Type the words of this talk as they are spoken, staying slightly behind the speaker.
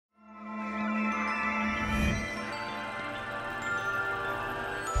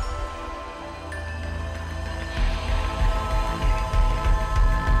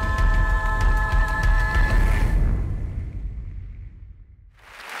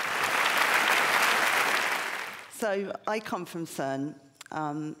So I come from CERN.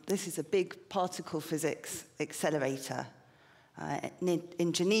 This is a big particle physics accelerator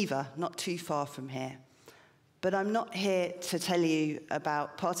in Geneva, not too far from here. But I'm not here to tell you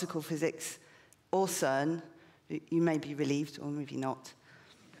about particle physics or CERN. You may be relieved, or maybe not.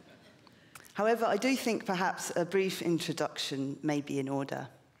 However, I do think perhaps a brief introduction may be in order.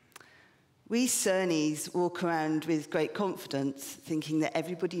 We CERNies walk around with great confidence, thinking that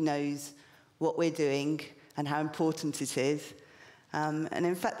everybody knows what we're doing and how important it is. And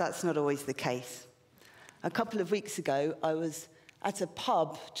in fact, that's not always the case. A couple of weeks ago, I was at a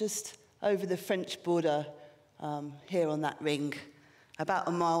pub just over the French border here on that ring, about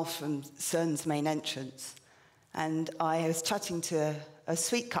a mile from CERN's main entrance. And I was chatting to a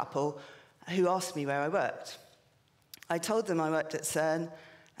sweet couple who asked me where I worked. I told them I worked at CERN,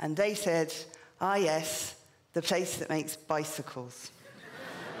 and they said, "Ah, yes, the place that makes bicycles."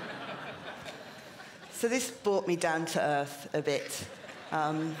 So this brought me down to earth a bit.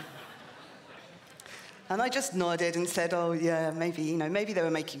 And I just nodded and said, "Oh, yeah, maybe, maybe they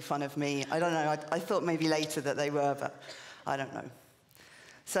were making fun of me. I don't know. I thought maybe later that they were, but I don't know."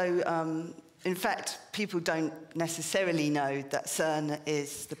 So, in fact, people don't necessarily know that CERN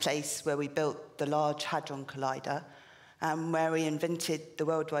is the place where we built the Large Hadron Collider, where we invented the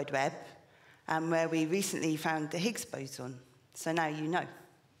World Wide Web, and where we recently found the Higgs boson. So now you know.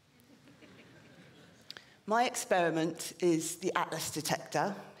 My experiment is the Atlas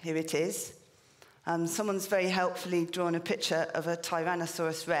detector. Here it is. Someone's very helpfully drawn a picture of a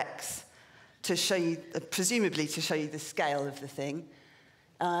Tyrannosaurus Rex to show you, presumably to show you the scale of the thing.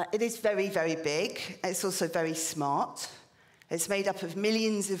 It is very, very big. It's also very smart. It's made up of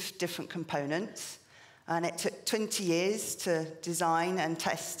millions of different components, and it took 20 years to design and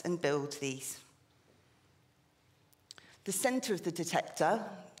test and build these. The center of the detector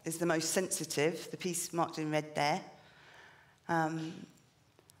is the most sensitive, the piece marked in red there.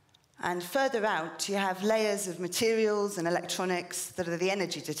 And further out, you have layers of materials and electronics that are the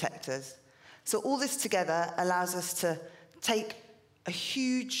energy detectors. So all this together allows us to take a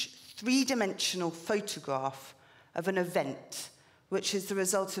huge three-dimensional photograph of an event, which is the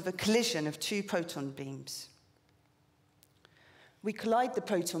result of a collision of two proton beams. We collide the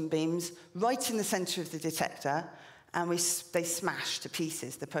proton beams right in the center of the detector, and they smash to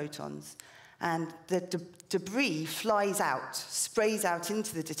pieces, the protons. And the debris flies out, sprays out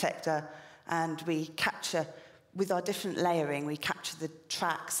into the detector, and we capture, with our different layering, we capture the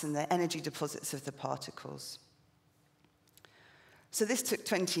tracks and the energy deposits of the particles. So this took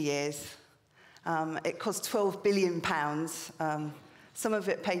 20 years. It cost £12 billion. Some of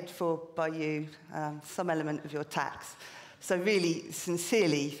it paid for by you, some element of your tax. So really,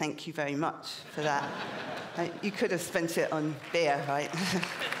 sincerely, thank you very much for that. You could have spent it on beer, right?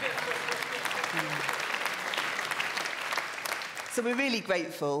 So we're really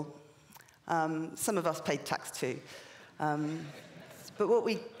grateful. Some of us paid tax too. But what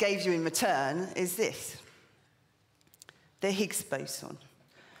we gave you in return is this. The Higgs boson.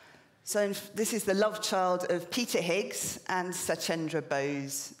 So this is the love child of Peter Higgs and Sachendra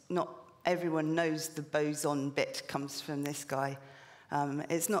Bose. Not everyone knows the boson bit comes from this guy.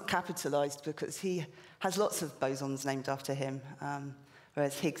 It's not capitalized because he has lots of bosons named after him,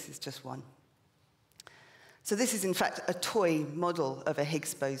 whereas Higgs is just one. So this is, in fact, a toy model of a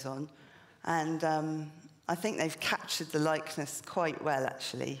Higgs boson. And I think they've captured the likeness quite well,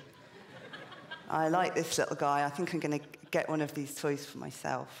 actually. I like this little guy. I think I'm going to get one of these toys for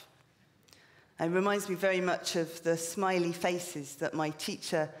myself. It reminds me very much of the smiley faces that my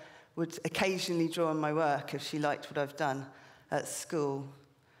teacher would occasionally draw on my work if she liked what I've done at school.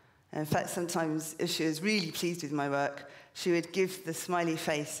 And in fact, sometimes if she was really pleased with my work, she would give the smiley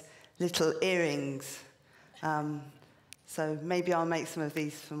face little earrings. So maybe I'll make some of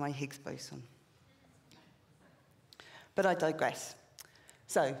these for my Higgs boson. But I digress.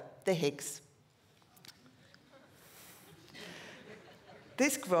 So, the Higgs.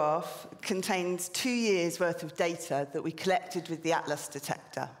 This graph contains 2 years' worth of data that we collected with the Atlas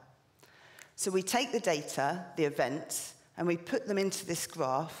detector. So we take the data, the events, and we put them into this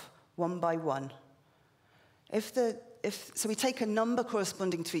graph one by one. So we take a number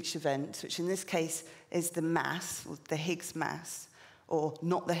corresponding to each event, which in this case is the mass, or the Higgs mass, or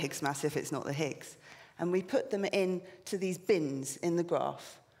not the Higgs mass if it's not the Higgs. And we put them into these bins in the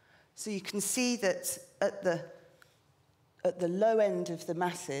graph. So you can see that at the low end of the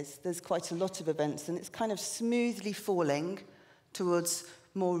masses, there's quite a lot of events, and it's kind of smoothly falling towards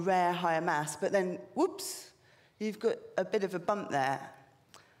more rare, higher mass. But then, whoops, you've got a bit of a bump there.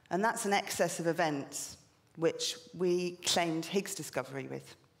 And that's an excess of events, which we claimed Higgs discovery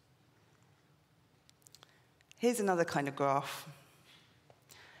with. Here's another kind of graph.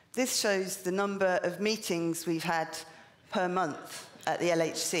 This shows the number of meetings we've had per month at the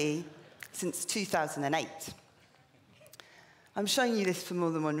LHC since 2008. I'm showing you this for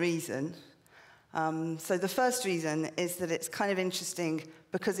more than one reason. So the first reason is that it's kind of interesting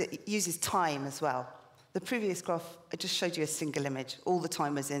because it uses time as well. The previous graph, I just showed you a single image. All the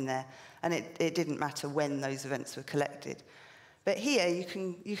time was in there, and it didn't matter when those events were collected. But here, you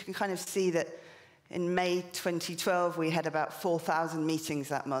can kind of see that in May 2012, we had about 4,000 meetings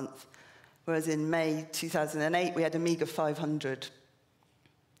that month, whereas in May 2008, we had a meager 500.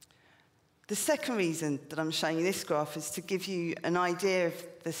 The second reason that I'm showing you this graph is to give you an idea of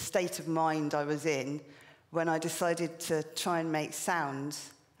the state of mind I was in when I decided to try and make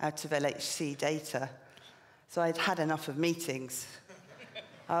sounds out of LHC data. So I'd had enough of meetings.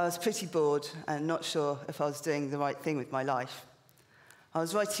 I was pretty bored and not sure if I was doing the right thing with my life. I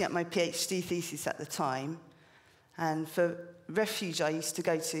was writing up my PhD thesis at the time, and for refuge I used to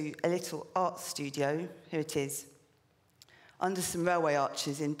go to a little art studio, here it is, under some railway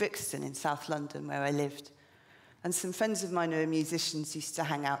arches in Brixton in South London, where I lived. And some friends of mine who are musicians used to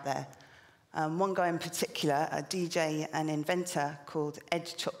hang out there. One guy in particular, a DJ and inventor called Ed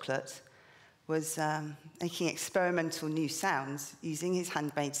Chocolate, was making experimental new sounds using his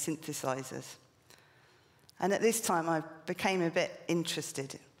handmade synthesizers. And at this time, I became a bit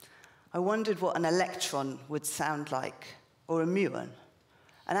interested. I wondered what an electron would sound like, or a muon.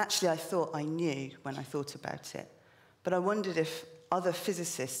 And actually, I thought I knew when I thought about it. But I wondered if other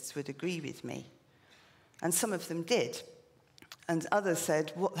physicists would agree with me. And some of them did. And others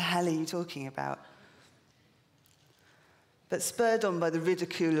said, "What the hell are you talking about?" But spurred on by the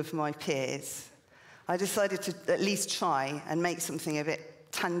ridicule of my peers, I decided to at least try and make something a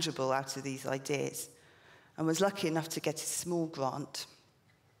bit tangible out of these ideas, and was lucky enough to get a small grant.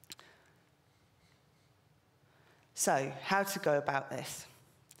 So, how to go about this?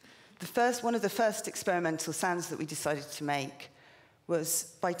 One of the first experimental sounds that we decided to make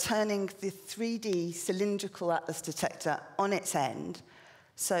was by turning the 3D cylindrical atlas detector on its end,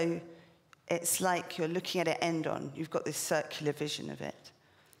 so it's like you're looking at it end-on. You've got this circular vision of it.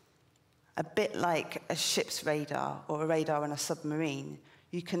 A bit like a ship's radar or a radar on a submarine.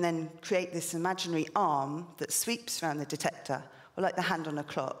 You can then create this imaginary arm that sweeps around the detector, or like the hand on a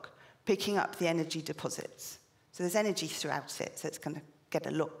clock, picking up the energy deposits. So there's energy throughout it, so it's going to get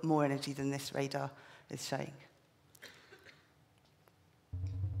a lot more energy than this radar is showing.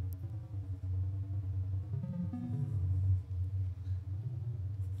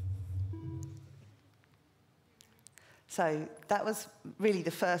 So that was really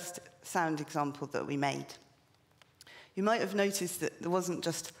the first sound example that we made. You might have noticed that there wasn't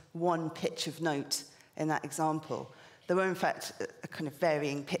just one pitch of note in that example. There were, in fact, a kind of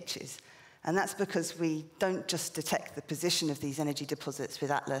varying pitches. And that's because we don't just detect the position of these energy deposits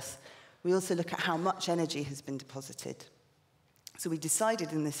with ATLAS. We also look at how much energy has been deposited. So we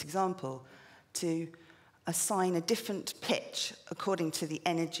decided in this example to assign a different pitch according to the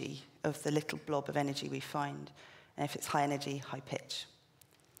energy of the little blob of energy we find. And if it's high energy, high pitch.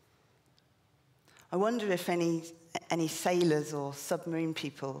 I wonder if any sailors or submarine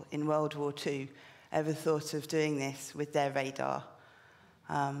people in World War II ever thought of doing this with their radar.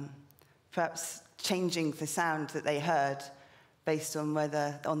 Perhaps changing the sound that they heard based on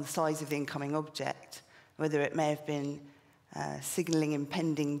the size of the incoming object, whether it may have been signaling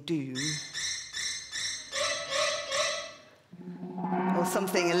impending doom, or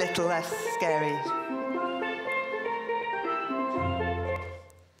something a little less scary.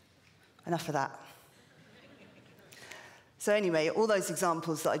 Enough of that. So anyway, all those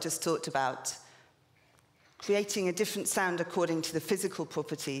examples that I just talked about, creating a different sound according to the physical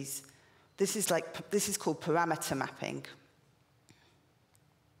properties, this is called parameter mapping.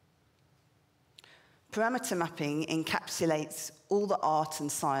 Parameter mapping encapsulates all the art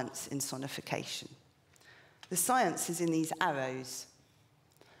and science in sonification. The science is in these arrows.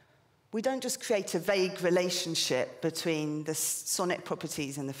 We don't just create a vague relationship between the sonic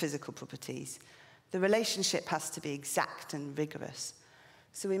properties and the physical properties. The relationship has to be exact and rigorous.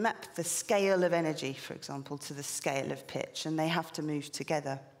 So we map the scale of energy, for example, to the scale of pitch, and they have to move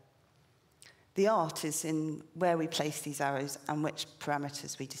together. The art is in where we place these arrows and which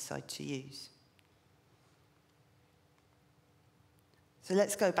parameters we decide to use. So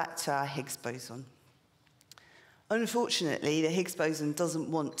let's go back to our Higgs boson. Unfortunately, the Higgs boson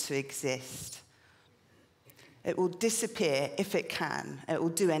doesn't want to exist. It will disappear if it can. It will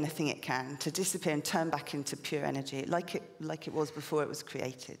do anything it can to disappear and turn back into pure energy, like it was before it was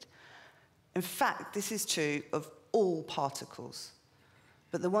created. In fact, this is true of all particles.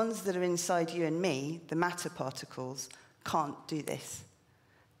 But the ones that are inside you and me, the matter particles, can't do this.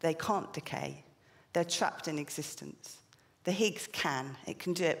 They can't decay. They're trapped in existence. The Higgs can. It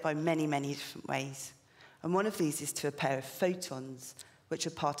can do it by many, many different ways. And one of these is to a pair of photons, which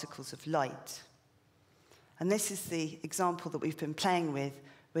are particles of light. And this is the example that we've been playing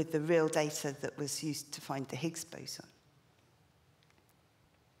with the real data that was used to find the Higgs boson.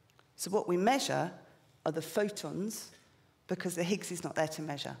 So what we measure are the photons, because the Higgs is not there to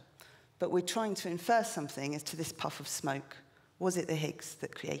measure. But we're trying to infer something as to this puff of smoke. Was it the Higgs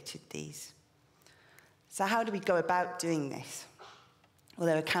that created these? So how do we go about doing this? Well,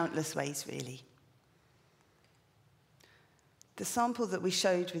 there are countless ways, really. The sample that we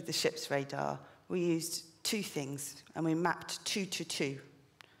showed with the ship's radar, we used two things, and we mapped 2 to 2.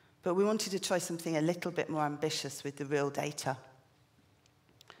 But we wanted to try something a little bit more ambitious with the real data.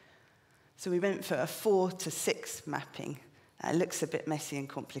 So we went for a 4 to 6 mapping. It looks a bit messy and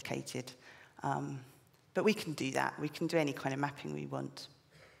complicated, but we can do that. We can do any kind of mapping we want.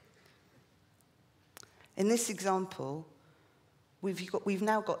 In this example, we've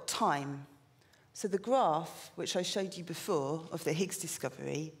now got time. So the graph, which I showed you before, of the Higgs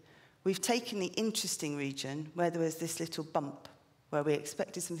discovery, we've taken the interesting region where there was this little bump, where we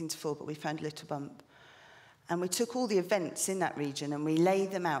expected something to fall, but we found a little bump. And we took all the events in that region and we laid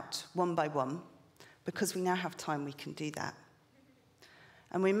them out one by one. Because we now have time, we can do that.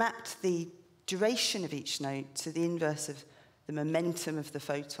 And we mapped the duration of each note to the inverse of the momentum of the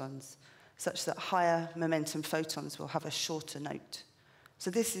photons, such that higher momentum photons will have a shorter note.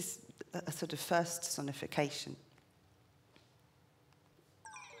 So this is a sort of first sonification.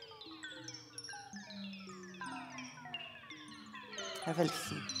 Have a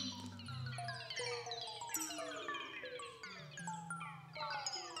listen.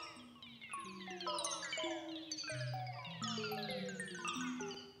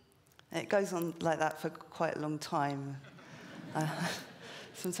 It goes on like that for quite a long time.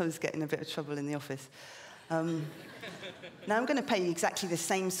 Sometimes getting a bit of trouble in the office. Now I'm going to play you exactly the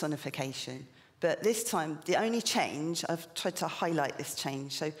same sonification, but this time the only change, I've tried to highlight this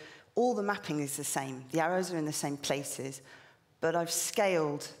change. So all the mapping is the same. The arrows are in the same places, but I've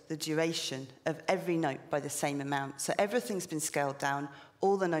scaled the duration of every note by the same amount. So everything's been scaled down,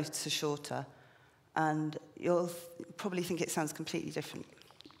 all the notes are shorter, and you'll probably think it sounds completely different.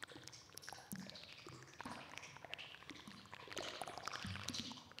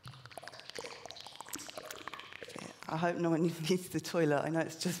 I hope no one needs the toilet. I know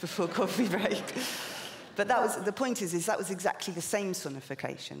it's just before coffee break. But the point is that was exactly the same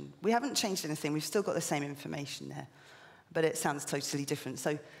sonification. We haven't changed anything. We've still got the same information there. But it sounds totally different.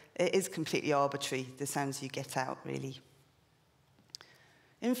 So it is completely arbitrary, the sounds you get out, really.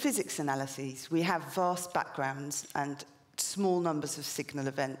 In physics analyses, we have vast backgrounds and small numbers of signal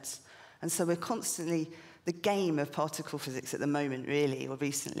events. And so we're constantly, the game of particle physics at the moment, really, or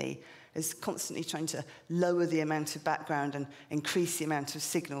recently, is constantly trying to lower the amount of background and increase the amount of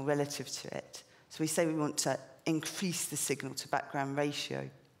signal relative to it. So we say we want to increase the signal to background ratio.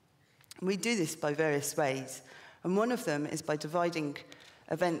 And we do this by various ways. And one of them is by dividing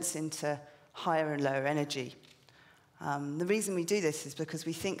events into higher and lower energy. The reason we do this is because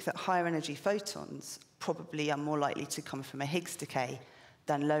we think that higher energy photons probably are more likely to come from a Higgs decay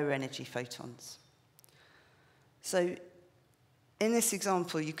than lower energy photons. So in this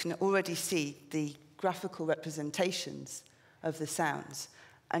example, you can already see the graphical representations of the sounds.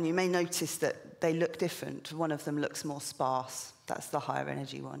 And you may notice that they look different. One of them looks more sparse. That's the higher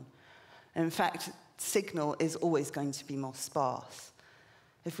energy one. And in fact, signal is always going to be more sparse.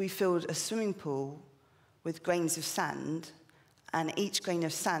 If we filled a swimming pool with grains of sand, and each grain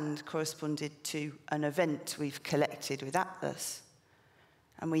of sand corresponded to an event we've collected with Atlas,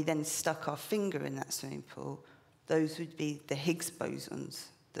 and we then stuck our finger in that swimming pool, those would be the Higgs bosons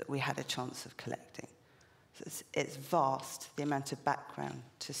that we had a chance of collecting. So it's vast, the amount of background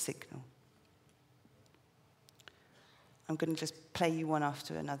to signal. I'm going to just play you one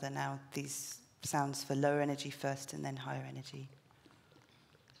after another now, these sounds for lower energy first and then higher energy.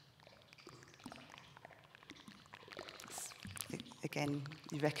 Again,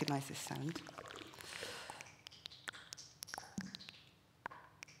 you recognize this sound.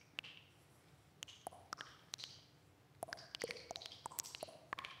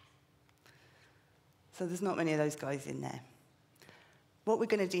 So there's not many of those guys in there. What we're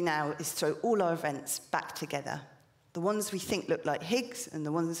going to do now is throw all our events back together. The ones we think look like Higgs and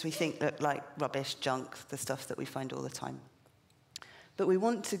the ones we think look like rubbish, junk, the stuff that we find all the time. But we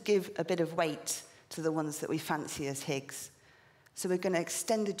want to give a bit of weight to the ones that we fancy as Higgs. So we're going to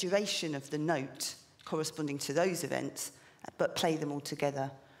extend the duration of the note corresponding to those events but play them all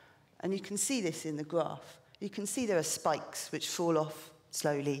together. And you can see this in the graph. You can see there are spikes which fall off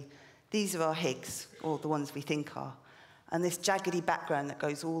slowly. These are our Higgs, or the ones we think are. And this jaggedy background that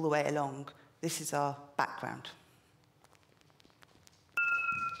goes all the way along, this is our background.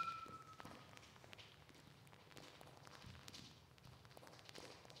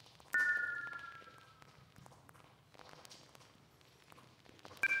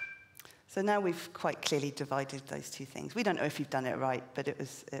 So now we've quite clearly divided those two things. We don't know if you've done it right, but it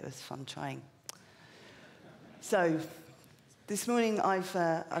was fun trying. So this morning I've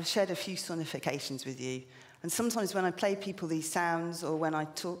shared a few sonifications with you. And sometimes when I play people these sounds, or when I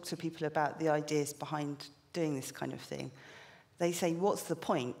talk to people about the ideas behind doing this kind of thing, they say, "What's the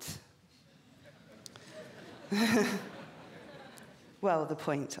point?" Well, the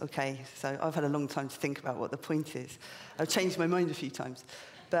point, okay. So I've had a long time to think about what the point is. I've changed my mind a few times.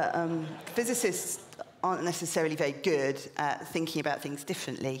 But physicists aren't necessarily very good at thinking about things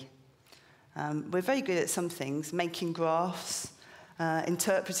differently. We're very good at some things, making graphs,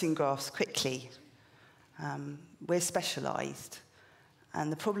 interpreting graphs quickly. We're specialized.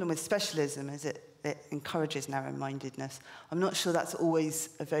 And the problem with specialism is it encourages narrow-mindedness. I'm not sure that's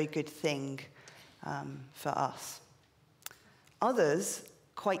always a very good thing for us. Others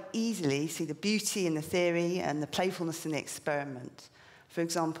quite easily see the beauty in the theory and the playfulness in the experiment. For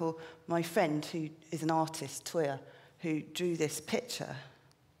example, my friend, who is an artist, Toya, who drew this picture,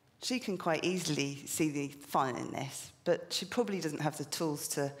 she can quite easily see the fun in this, but she probably doesn't have the tools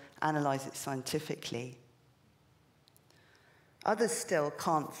to analyze it scientifically. Others still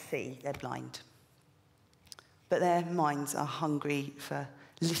can't see, they're blind. But their minds are hungry for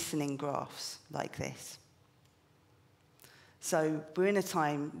listening graphs like this. So we're in a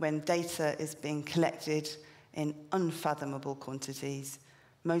time when data is being collected in unfathomable quantities.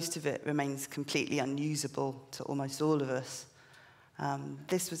 Most of it remains completely unusable to almost all of us.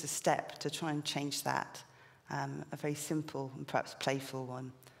 This was a step to try and change that, a very simple and perhaps playful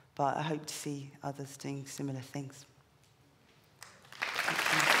one, but I hope to see others doing similar things.